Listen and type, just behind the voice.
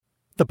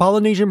The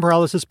Polynesian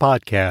Paralysis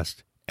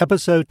Podcast,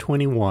 Episode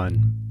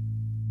 21.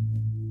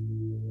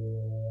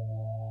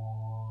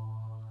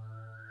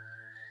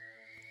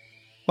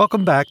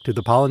 Welcome back to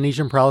the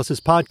Polynesian Paralysis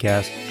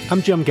Podcast.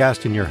 I'm Jim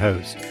Gaston, your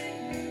host.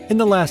 In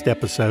the last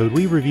episode,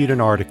 we reviewed an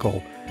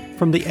article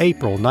from the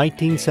April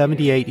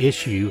 1978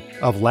 issue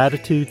of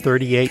Latitude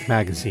 38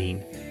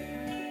 magazine.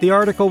 The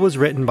article was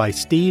written by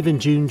Steve and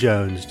June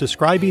Jones,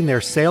 describing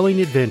their sailing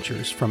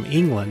adventures from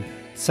England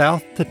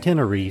south to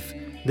Tenerife,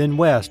 then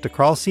west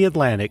across the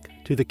Atlantic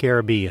to the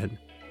Caribbean.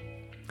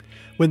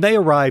 When they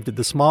arrived at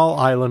the small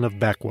island of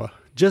Bequa,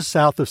 just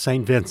south of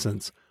St.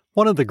 Vincent's,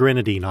 one of the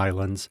Grenadine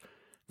Islands,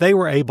 they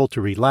were able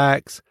to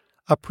relax,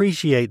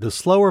 appreciate the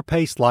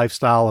slower-paced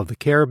lifestyle of the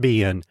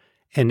Caribbean,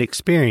 and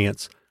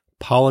experience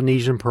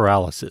Polynesian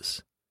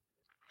paralysis.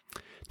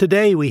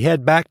 Today we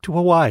head back to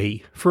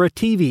Hawaii for a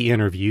TV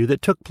interview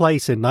that took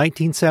place in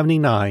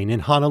 1979 in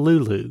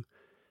Honolulu.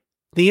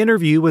 The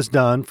interview was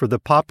done for the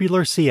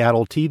popular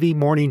Seattle TV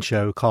morning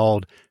show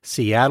called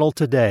Seattle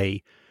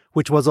Today,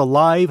 which was a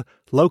live,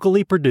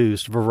 locally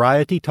produced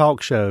variety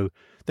talk show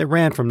that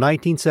ran from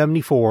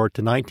 1974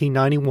 to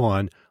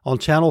 1991 on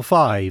Channel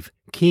 5,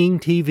 King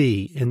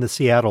TV in the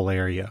Seattle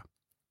area.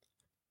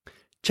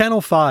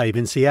 Channel 5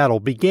 in Seattle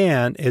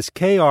began as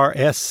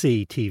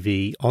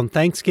KRSC-TV on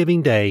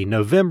Thanksgiving Day,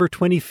 November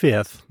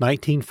 25,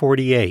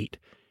 1948.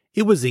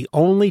 It was the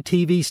only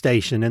TV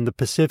station in the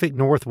Pacific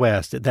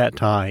Northwest at that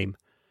time.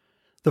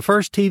 The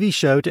first TV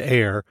show to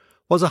air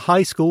was a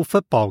high school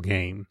football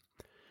game.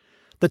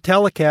 The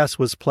telecast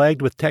was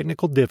plagued with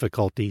technical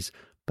difficulties,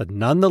 but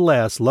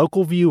nonetheless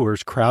local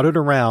viewers crowded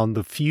around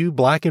the few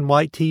black and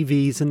white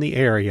TVs in the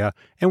area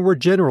and were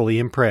generally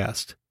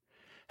impressed.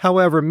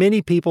 However,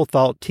 many people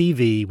thought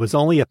TV was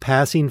only a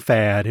passing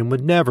fad and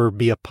would never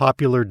be a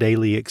popular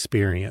daily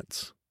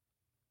experience.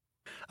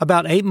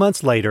 About 8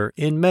 months later,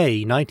 in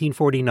May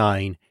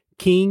 1949,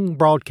 King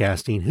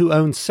Broadcasting, who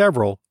owned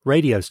several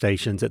radio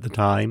stations at the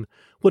time,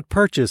 would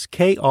purchase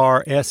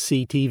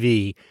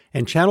KRSC-TV,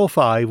 and Channel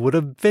 5 would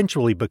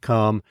eventually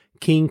become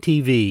King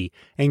TV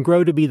and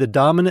grow to be the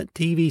dominant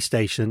TV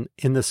station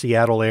in the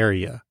Seattle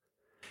area.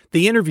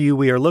 The interview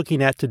we are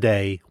looking at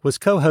today was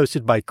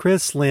co-hosted by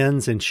Chris,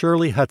 Lenz, and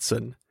Shirley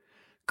Hudson.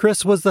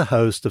 Chris was the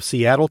host of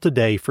Seattle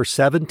Today for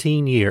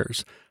 17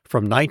 years,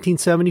 from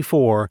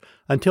 1974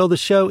 until the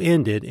show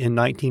ended in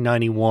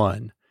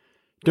 1991.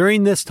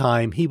 During this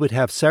time, he would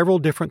have several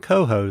different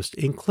co-hosts,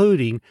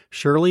 including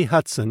Shirley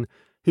Hudson,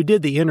 who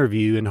did the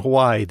interview in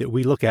Hawaii that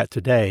we look at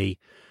today,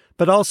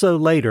 but also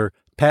later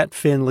Pat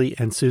Finley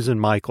and Susan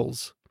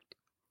Michaels.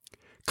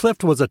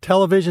 Clift was a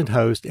television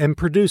host and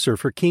producer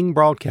for King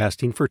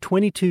Broadcasting for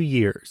 22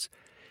 years.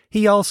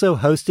 He also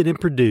hosted and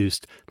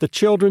produced the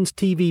children's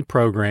TV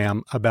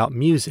program about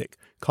music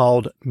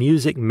called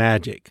Music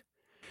Magic.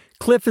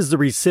 Cliff is the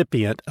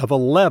recipient of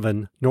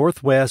 11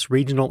 Northwest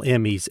Regional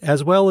Emmys,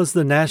 as well as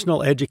the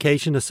National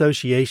Education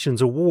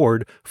Association's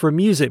Award for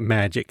Music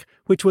Magic,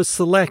 which was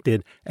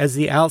selected as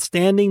the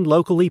outstanding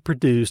locally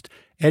produced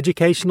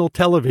educational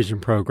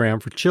television program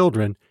for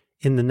children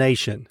in the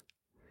nation.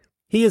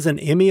 He is an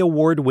Emmy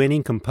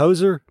Award-winning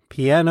composer,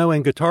 piano,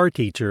 and guitar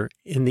teacher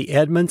in the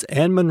Edmonds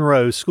and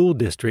Monroe school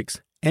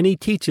districts, and he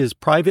teaches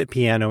private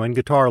piano and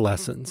guitar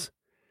lessons.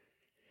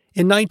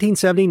 In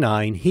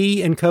 1979,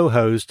 he and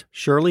co-host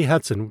Shirley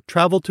Hudson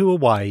traveled to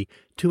Hawaii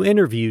to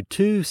interview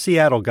two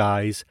Seattle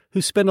guys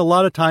who spent a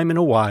lot of time in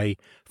Hawaii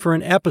for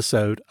an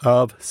episode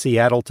of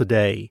Seattle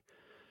Today.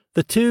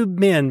 The two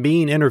men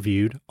being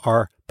interviewed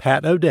are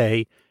Pat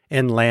O'Day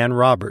and Lan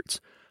Roberts.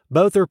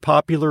 Both are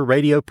popular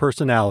radio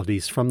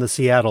personalities from the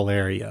Seattle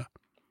area.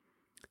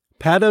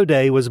 Pat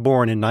O'Day was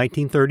born in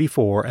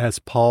 1934 as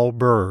Paul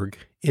Berg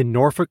in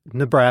Norfolk,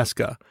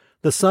 Nebraska,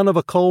 the son of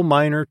a coal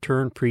miner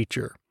turned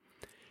preacher.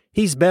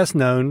 He's best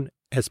known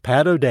as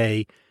Pat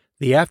O'Day,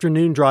 the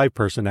afternoon drive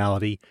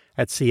personality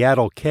at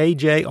Seattle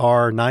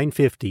KJR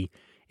 950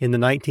 in the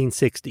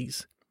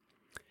 1960s.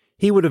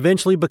 He would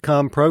eventually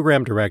become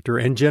program director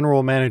and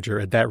general manager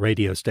at that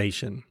radio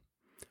station.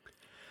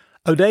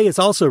 O'Day is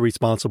also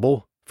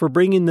responsible for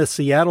bringing the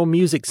Seattle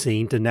music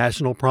scene to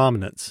national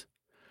prominence.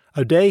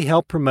 O'Day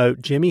helped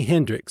promote Jimi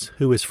Hendrix,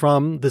 who is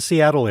from the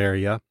Seattle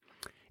area.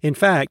 In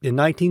fact, in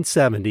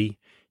 1970,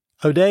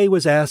 O'Day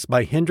was asked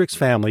by Hendrix'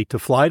 family to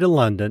fly to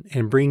London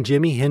and bring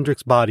Jimi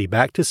Hendrix' body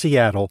back to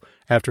Seattle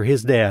after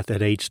his death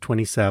at age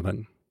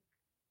 27.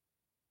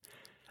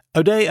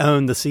 O'Day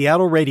owned the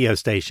Seattle radio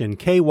station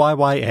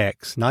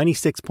KYYX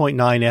 96.9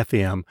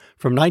 FM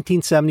from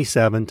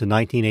 1977 to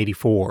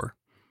 1984.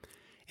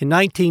 In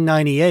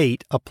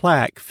 1998, a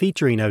plaque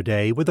featuring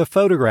O'Day with a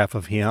photograph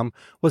of him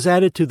was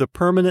added to the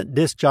permanent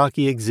disc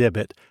jockey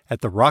exhibit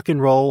at the Rock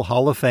and Roll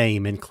Hall of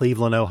Fame in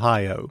Cleveland,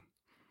 Ohio.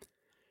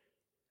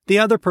 The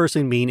other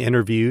person being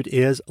interviewed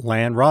is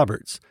Lan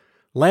Roberts.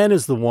 Lan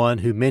is the one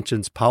who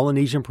mentions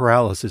Polynesian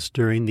paralysis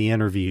during the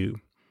interview.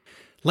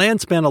 Lan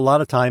spent a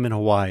lot of time in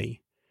Hawaii.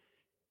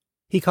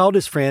 He called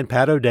his friend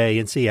Pat O'Day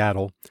in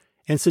Seattle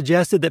and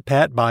suggested that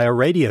Pat buy a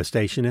radio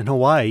station in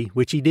Hawaii,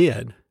 which he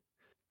did.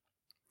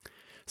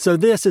 So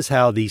this is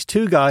how these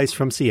two guys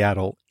from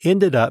Seattle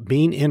ended up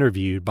being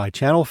interviewed by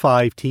Channel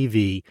 5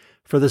 TV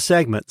for the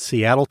segment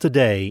Seattle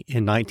Today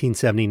in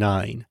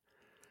 1979.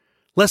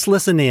 Let's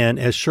listen in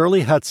as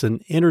Shirley Hudson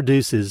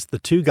introduces the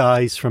two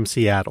guys from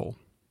Seattle.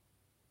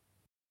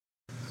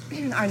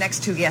 Our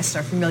next two guests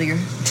are familiar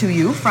to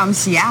you from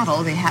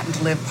Seattle. They happen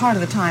to live part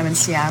of the time in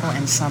Seattle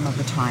and some of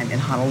the time in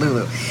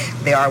Honolulu.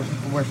 They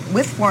were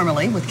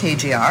formerly with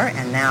KGR,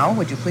 and now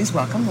would you please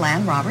welcome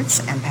Lan Roberts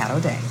and Pat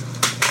O'Day.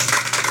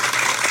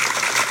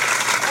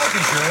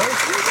 Thank you, Shirley.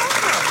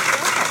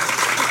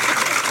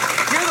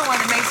 You're the one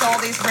that makes all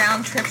these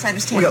round trips, I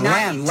understand. Well,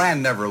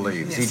 Lan never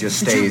leaves. He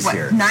just stays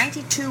here.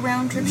 92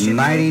 round trips?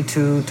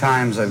 92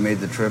 times I've made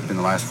the trip in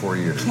the last 4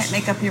 years. You can't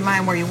make up your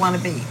mind where you want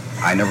to be.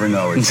 I never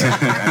know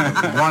exactly.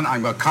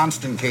 I'm a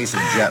constant case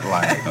of jet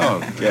lag.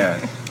 Oh, yeah.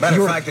 Matter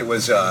of fact, it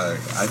was, I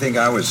think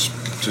I was,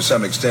 to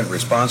some extent,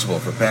 responsible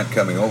for Pat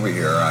coming over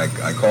here.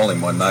 I called him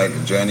one night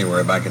in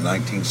January back in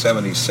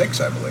 1976,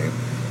 I believe.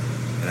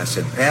 And I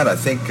said, Pat, I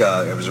think,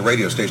 it was a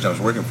radio station I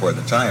was working for at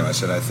the time. I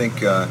said, I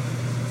think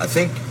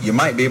you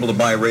might be able to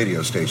buy a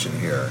radio station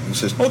here. He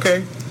says,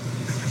 okay.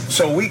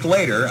 So a week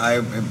later,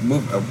 I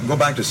go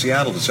back to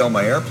Seattle to sell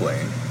my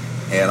airplane.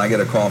 And I get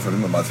a call from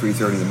him about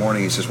 3:30 in the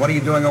morning. He says, "What are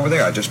you doing over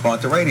there?" I just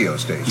bought the radio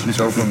station.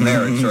 So from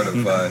there, it sort of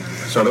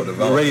developed.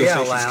 The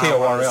radio station's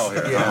KORL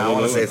here. Yeah, I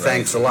want to say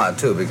thanks a lot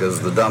too,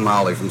 because the dumb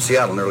Ollie from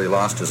Seattle nearly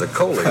lost his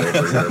Ecoli over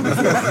here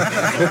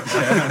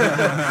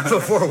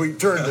before we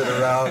turned it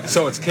around.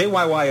 So it's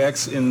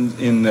KYYX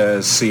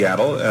in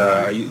Seattle.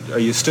 Are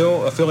you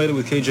still affiliated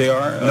with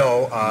KJR?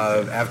 No.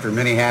 After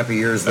many happy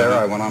years there,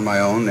 I went on my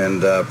own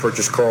and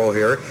purchased Coral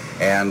here,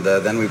 and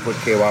then we put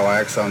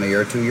KYYX on the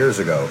air 2 years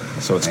ago.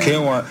 So it's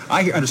KORL.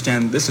 I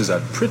understand this is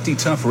a pretty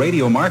tough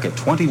radio market.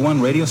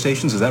 21 radio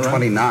stations, is that right?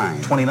 29.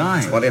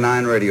 29.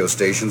 29 radio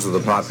stations with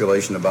a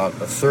population about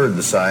a third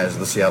the size of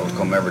the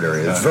Seattle-Tacoma Everett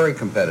area. It's very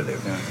competitive.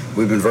 Yeah.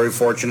 We've been very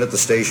fortunate. The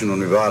station, when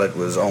we bought it,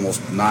 was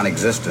almost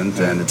non-existent,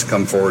 and it's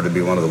come forward to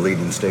be one of the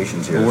leading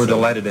stations here. Well, we're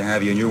delighted to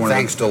have you. And you're one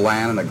thanks to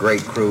Lan and a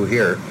great crew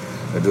here.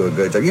 They do a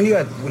good job. You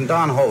know, when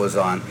Don Ho is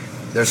on,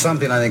 there's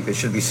something I think that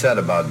should be said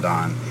about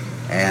Don.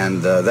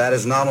 And that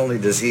is, not only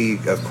does he,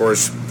 of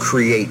course,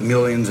 create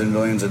millions and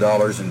millions of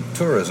dollars in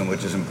tourism,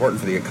 which is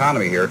important for the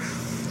economy here,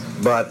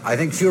 but I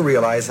think few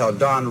realize how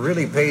Don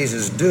really pays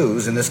his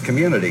dues in this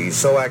community. He's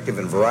so active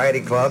in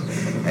Variety Club,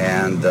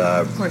 and...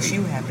 of course,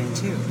 you have been,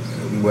 too.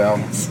 Well,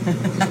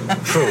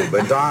 true,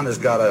 but Don has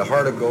got a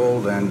heart of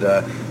gold, and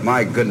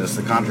my goodness,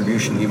 the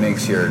contribution he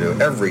makes here to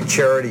every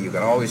charity, you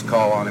can always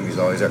call on him, he's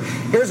always there.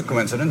 Here's a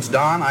coincidence.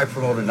 I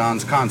promoted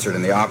Don's concert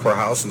in the Opera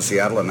House in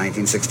Seattle in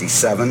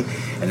 1967,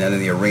 and then in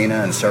the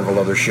Arena and several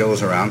other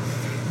shows around.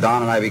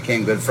 Don and I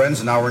became good friends,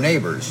 and now we're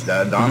neighbors.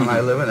 Don and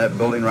I live in that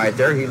building right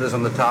there. He lives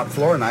on the top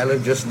floor, and I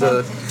live just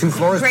 2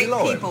 floors below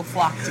it. Great people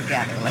flock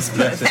together, let's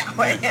put it that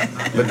way.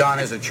 But Don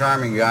is a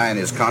charming guy, and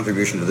his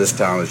contribution to this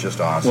town is just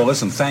awesome. Well,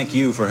 listen, thank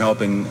you for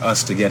helping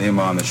us to get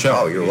him on the show.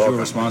 Oh, you're welcome. You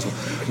were responsible.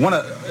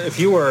 If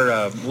you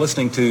were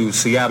listening to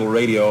Seattle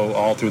radio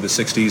all through the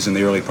 60s and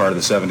the early part of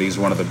the 70s,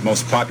 one of the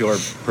most popular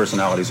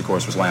personalities, of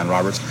course, was Lan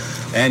Roberts.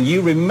 And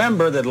you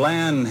remember that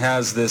Lan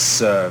has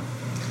this...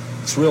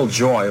 It's real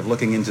joy of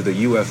looking into the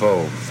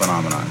UFO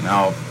phenomenon.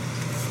 Now,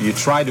 you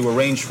tried to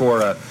arrange for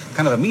a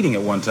kind of a meeting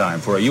at one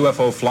time for a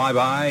UFO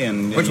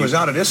flyby, which was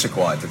out at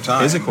Issaquah at the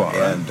time. Issaquah,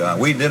 right?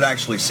 And we did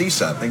actually see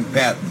something.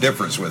 Pat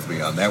differs with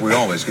me on that. We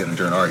always get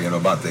into an argument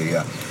about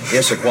the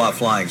Issaquah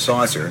flying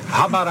saucer.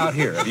 How about out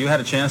here? Have you had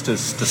a chance to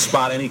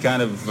spot any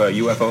kind of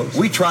UFOs?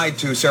 We tried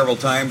to several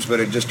times, but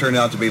it just turned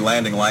out to be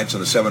landing lights on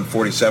the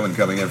 747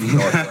 coming in from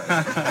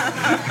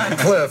Northwest.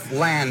 Cliff,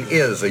 Lan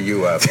is a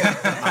UFO.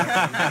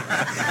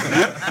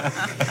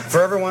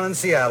 For everyone in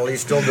Seattle,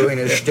 he's still doing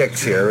his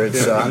shticks here.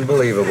 It's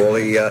unbelievable.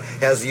 He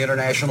has the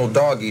International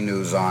Doggy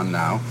News on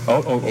now.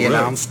 He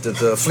announced that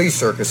the flea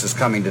circus is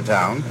coming to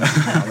town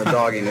on the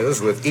Doggy News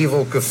with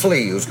Evil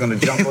Kaflee, who's going to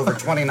jump over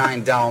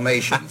 29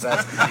 Dalmatians.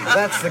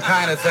 That's the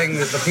kind of thing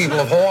that the people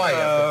of Hawaii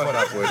have to put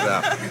up with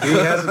now. He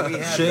hasn't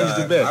changed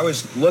a bit. I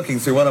was looking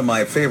through one of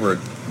my favorite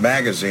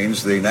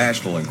magazines, the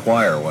National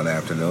Enquirer, one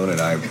afternoon, and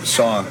I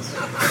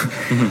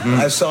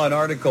saw an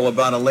article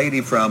about a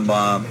lady from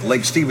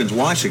Lake Stevens,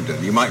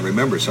 Washington. You might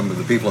remember some of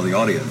the people in the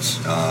audience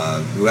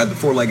who had the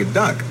four-legged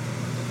duck.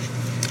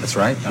 That's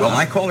right. Well,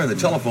 I called her on the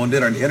telephone,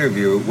 did an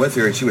interview with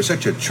her, and she was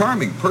such a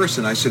charming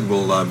person. I said,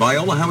 well,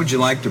 Viola, how would you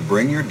like to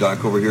bring your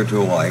duck over here to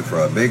Hawaii for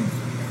a big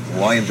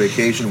Hawaiian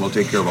vacation? We'll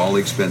take care of all the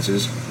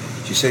expenses.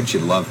 She said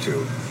she'd love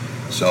to.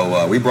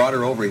 So we brought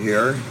her over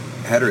here,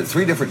 had her at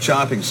 3 different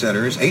shopping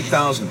centers.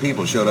 8,000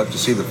 people showed up to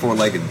see the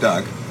four-legged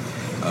duck.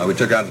 We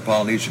took her out to the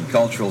Polynesian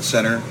Cultural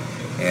Center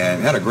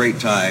and had a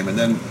great time. And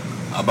then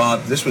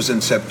this was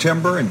in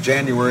September and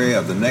January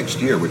of the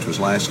next year, which was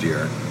last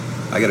year,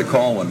 I get a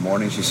call one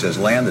morning. She says,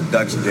 Lan, the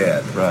duck's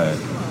dead. Right.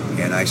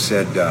 And I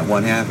said,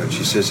 what happened?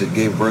 She says it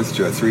gave birth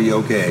to a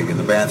 3-yolk egg in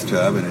the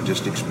bathtub, and it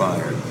just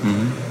expired.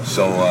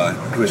 So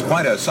it was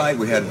quite a sight.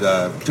 We had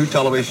 2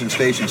 television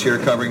stations here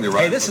covering the...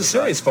 Hey, this is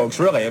serious, folks,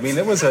 really. I mean,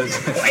 there was a...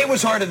 It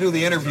was hard to do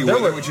the interview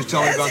with her, which is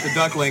telling about the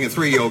duck laying a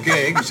 3-yolk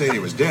egg and saying he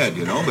was dead,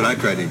 you know, but I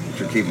tried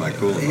to keep my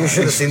cool. You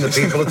should have seen the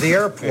people at the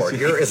airport.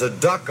 Here is a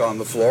duck on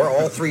the floor.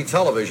 All 3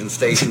 television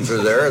stations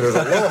are there. There's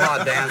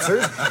aloha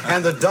dancers,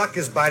 and the duck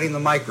is biting the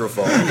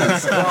microphone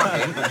and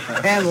squawking,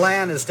 and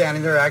Lan is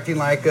standing there acting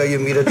like you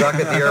meet a duck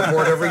at the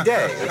airport every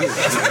day.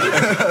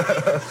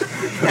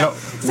 Now,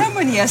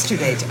 someone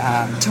yesterday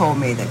told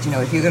me that, you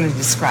know, if you're going to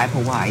describe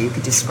Hawaii, you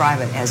could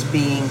describe it as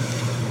being,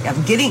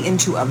 getting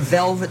into a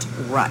velvet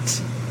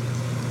rut.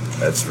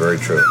 That's very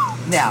true.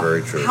 Now,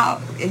 very true.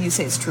 You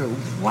say it's true.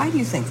 Why do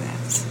you think that?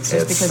 It's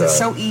just because it's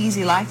so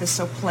easy. Life is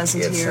so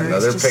pleasant here. It's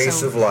another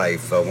pace of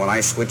life. When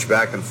I switch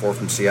back and forth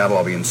from Seattle,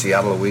 I'll be in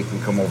Seattle a week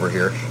and come over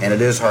here. And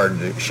it is hard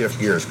to shift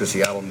gears because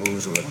Seattle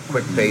moves with a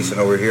quick pace, and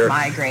over here...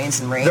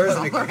 Migraines and rain. There's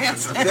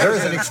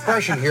an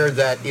expression here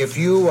that if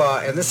you...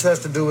 and this has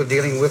to do with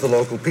dealing with the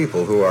local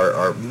people who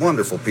are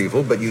wonderful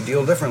people, but you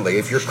deal differently.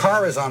 If your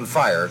car is on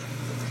fire...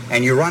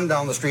 and you run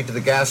down the street to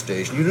the gas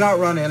station, you do not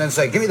run in and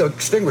say, give me the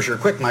extinguisher,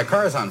 quick, my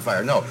car's on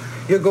fire. No,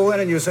 you go in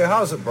and you say,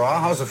 how's it, brah?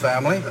 How's the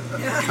family?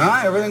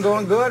 Huh? Everything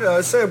going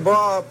good? Say,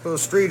 brah, up the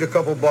street a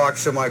couple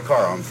blocks to my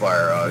car on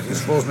fire. You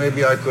suppose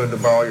maybe I could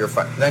borrow your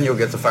fire? Then you'll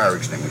get the fire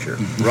extinguisher.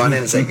 Run in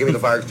and say, give me the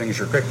fire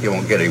extinguisher quick. You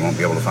won't get it. You won't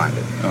be able to find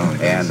it. Oh,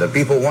 yes. And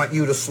people want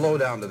you to slow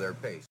down to their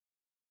pace.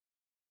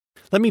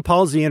 Let me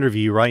pause the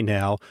interview right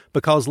now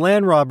because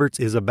Lan Roberts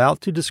is about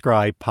to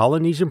describe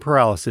Polynesian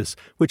paralysis,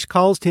 which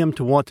caused him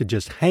to want to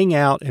just hang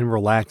out and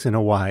relax in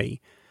Hawaii.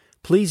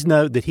 Please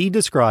note that he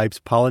describes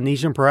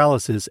Polynesian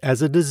paralysis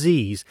as a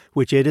disease,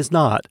 which it is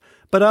not,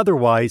 but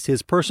otherwise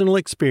his personal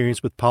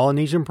experience with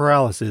Polynesian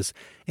paralysis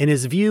and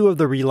his view of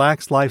the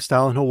relaxed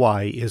lifestyle in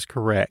Hawaii is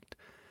correct.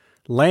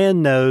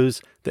 Lan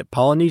knows that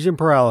Polynesian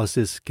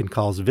paralysis can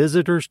cause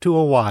visitors to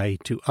Hawaii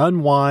to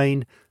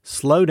unwind,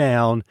 slow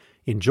down,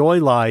 enjoy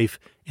life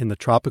in the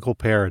tropical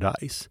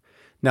paradise.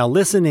 Now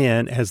listen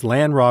in as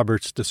Lan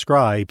Roberts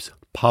describes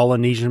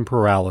Polynesian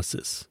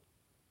paralysis.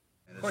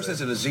 Of course,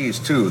 there's a disease,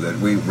 too, that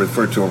we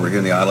refer to over here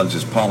in the islands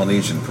as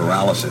Polynesian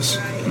paralysis.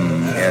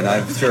 And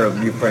I'm sure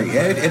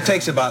it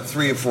takes about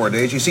 3 or 4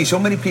 days. You see so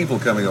many people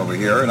coming over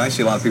here, and I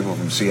see a lot of people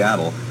from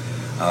Seattle.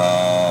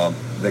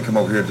 They come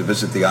over here to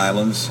visit the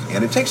islands,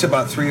 and it takes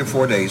about 3 or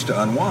 4 days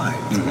to unwind.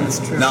 That's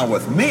true. Now,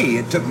 with me,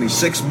 it took me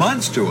 6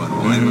 months to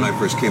unwind when I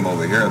first came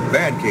over here. A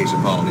bad case of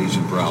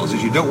Polynesian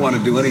paralysis. You don't want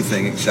to do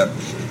anything except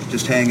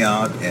just hang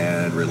out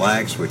and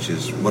relax, which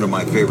is one of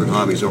my favorite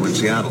hobbies over in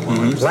Seattle.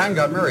 Lan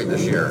got married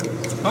this year.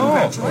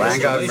 Oh, Lan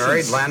got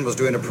married. Lan was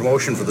doing a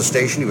promotion for the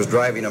station. He was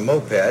driving a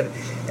moped,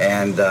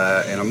 and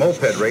in a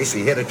moped race,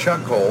 he hit a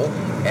chuck hole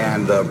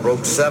and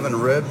broke 7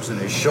 ribs in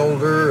his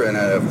shoulder and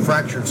a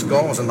fractured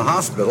skull. Was in the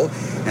hospital,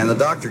 and the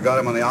doctor got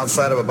him on the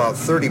outside of about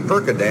 30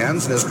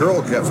 Percodans, and his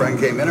girlfriend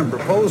came in and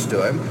proposed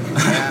to him.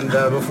 And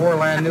before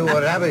Lan knew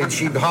what happened,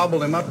 she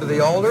hobbled him up to the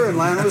altar, and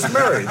Lan was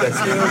married. That's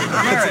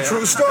a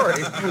true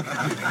story.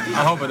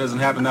 I hope it doesn't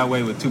happen that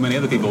way with too many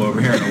other people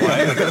over here in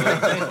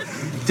Hawaii.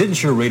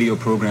 Didn't your radio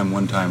program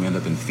one time end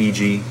up in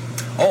Fiji?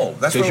 Oh,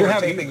 that's what we're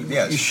taping.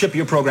 Yes. You ship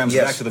your programs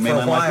back to the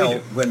mainland. For a while,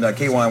 when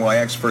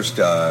KYYX first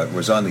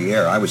was on the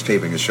air, I was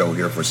taping a show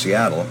here for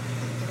Seattle,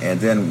 and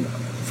then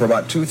for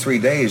about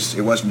 2-3 days,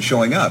 it wasn't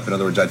showing up. In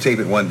other words, I'd tape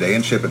it one day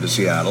and ship it to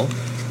Seattle,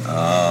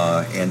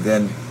 and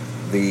then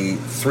the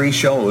 3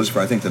 shows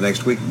for, I think, the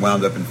next week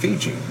wound up in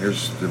Fiji.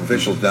 There's the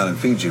officials down in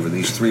Fiji with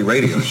these 3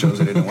 radio shows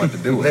they didn't know what to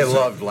do with. They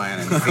loved Lan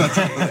in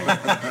Fiji.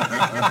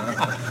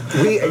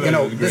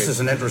 This is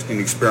an interesting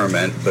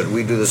experiment, but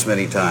we do this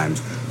many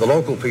times. The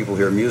local people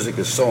here, music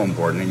is so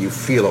important, and you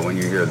feel it when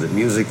you hear that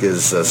music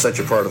is such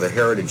a part of the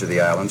heritage of the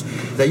islands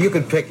that you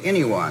could pick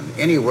anyone,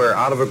 anywhere,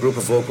 out of a group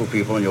of local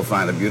people, and you'll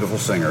find a beautiful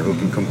singer who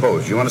can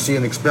compose. You want to see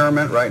an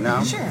experiment right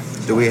now? Sure.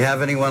 Do we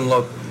have anyone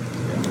local?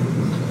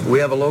 We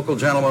have a local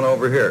gentleman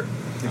over here.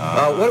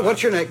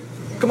 What's your name?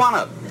 Come on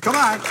up. Come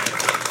on.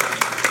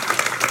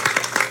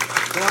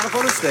 Come on up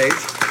on the stage.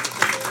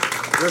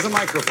 There's a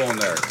microphone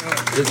there.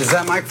 Does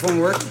that microphone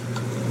work?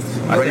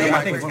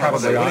 I think it's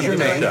probably on. What's your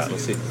name?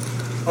 Let's see.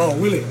 Oh,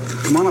 Willie.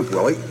 Come on up,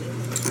 Willie.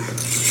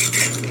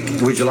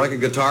 Would you like a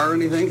guitar or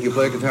anything? Do you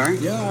play a guitar?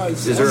 Yeah.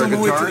 Is there a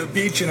guitar? To the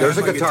beach and There's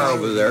a guitar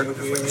over there.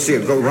 See,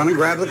 go run and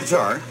grab the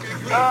guitar.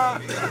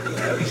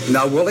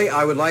 Now, Willie,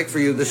 I would like for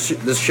you,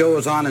 this show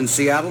is on in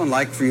Seattle, and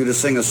like for you to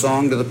sing a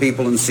song to the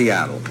people in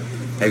Seattle.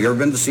 Have you ever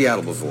been to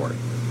Seattle before?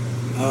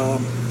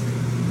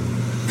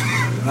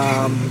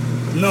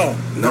 No.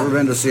 Never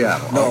been to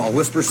Seattle? No. I'll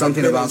whisper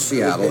something about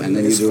Seattle, and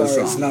then you do a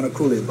song. It's not a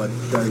coolie, but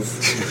there's...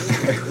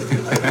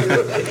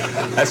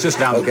 That's just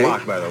down the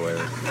block, by the way.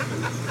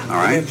 All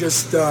right. And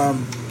just... do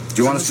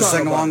you want us to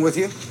sing along with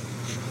you?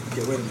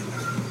 Okay, wait a minute.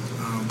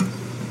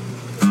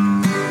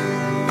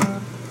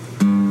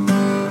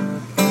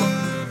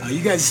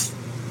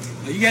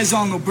 You guys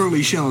all know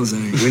Burley Shells, eh?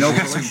 We know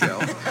Burley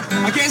Shell.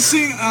 I can't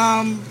sing,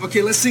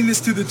 okay, let's sing this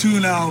to the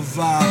tune of,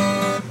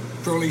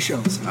 Pearly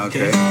Shells.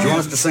 Okay. Do you want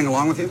us to sing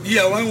along with you?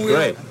 Yeah, why don't we?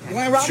 Great.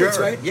 Lan Roberts, Sure.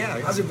 right? Yeah.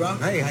 How's it, bro?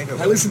 Hey, how you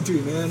doing? I listen to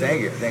you, man.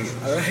 Thank you.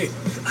 All right.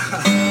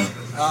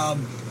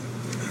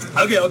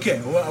 Okay.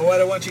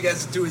 What I want you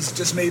guys to do is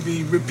just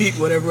maybe repeat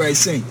whatever I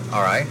sing.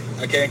 All right.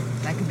 Okay?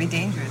 That could be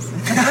dangerous.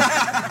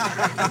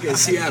 Okay,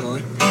 Seattle,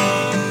 eh?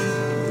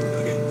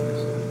 Okay.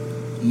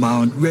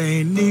 Mount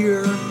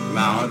Rainier,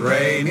 Mount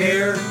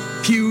Rainier,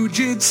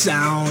 Puget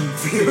Sound,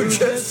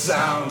 Puget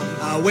Sound,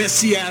 West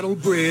Seattle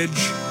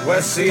Bridge,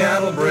 West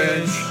Seattle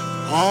Bridge,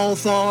 all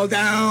fall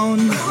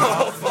down,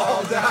 all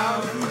fall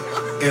down,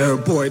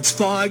 airports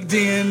fogged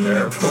in,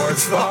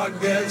 airports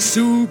fogged in,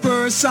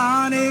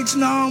 Supersonics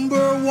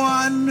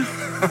 #1.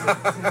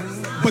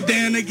 But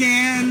then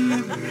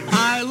again,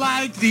 I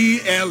like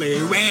the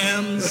LA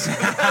Rams.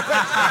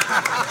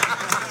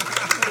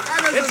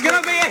 It's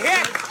going to be a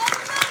hit.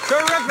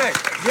 Terrific.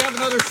 Do you have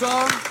another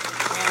song?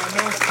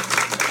 No.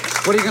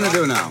 What are you going to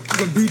do now?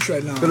 I'm on beach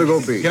right now. Going to go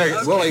beach.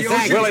 Willie,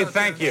 thank you. Willie,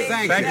 thank you.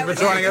 Thank you for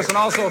joining us. And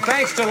also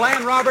thanks to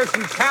Lan Roberts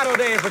and Pat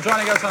O'Day for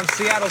joining us on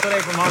Seattle Today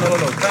from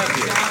Honolulu. Thank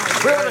you.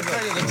 We're going to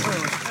tell you the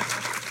truth.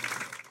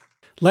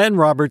 Lan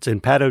Roberts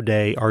and Pat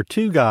O'Day are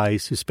two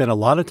guys who spent a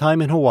lot of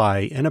time in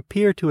Hawaii and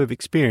appear to have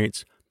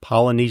experienced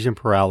Polynesian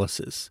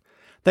paralysis.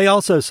 They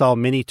also saw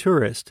many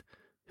tourists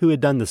who had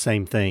done the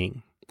same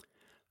thing.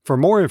 For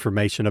more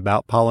information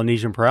about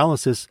Polynesian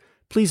paralysis,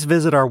 please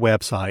visit our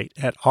website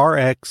at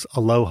rxaloha.com.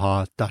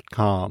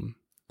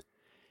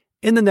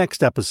 In the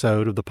next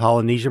episode of the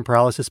Polynesian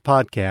Paralysis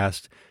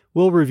podcast,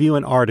 we'll review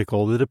an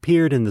article that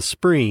appeared in the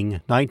spring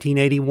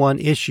 1981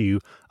 issue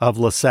of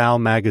LaSalle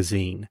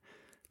magazine.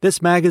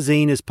 This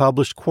magazine is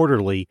published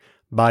quarterly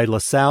by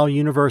LaSalle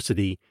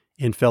University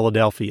in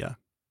Philadelphia.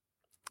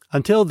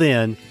 Until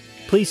then,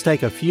 please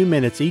take a few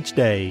minutes each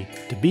day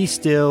to be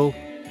still,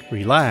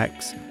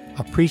 relax,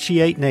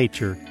 appreciate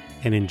nature,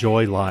 and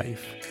enjoy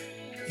life.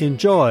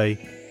 Enjoy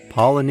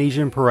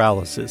Polynesian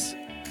Paralysis,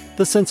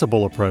 the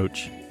sensible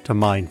approach to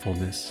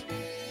mindfulness.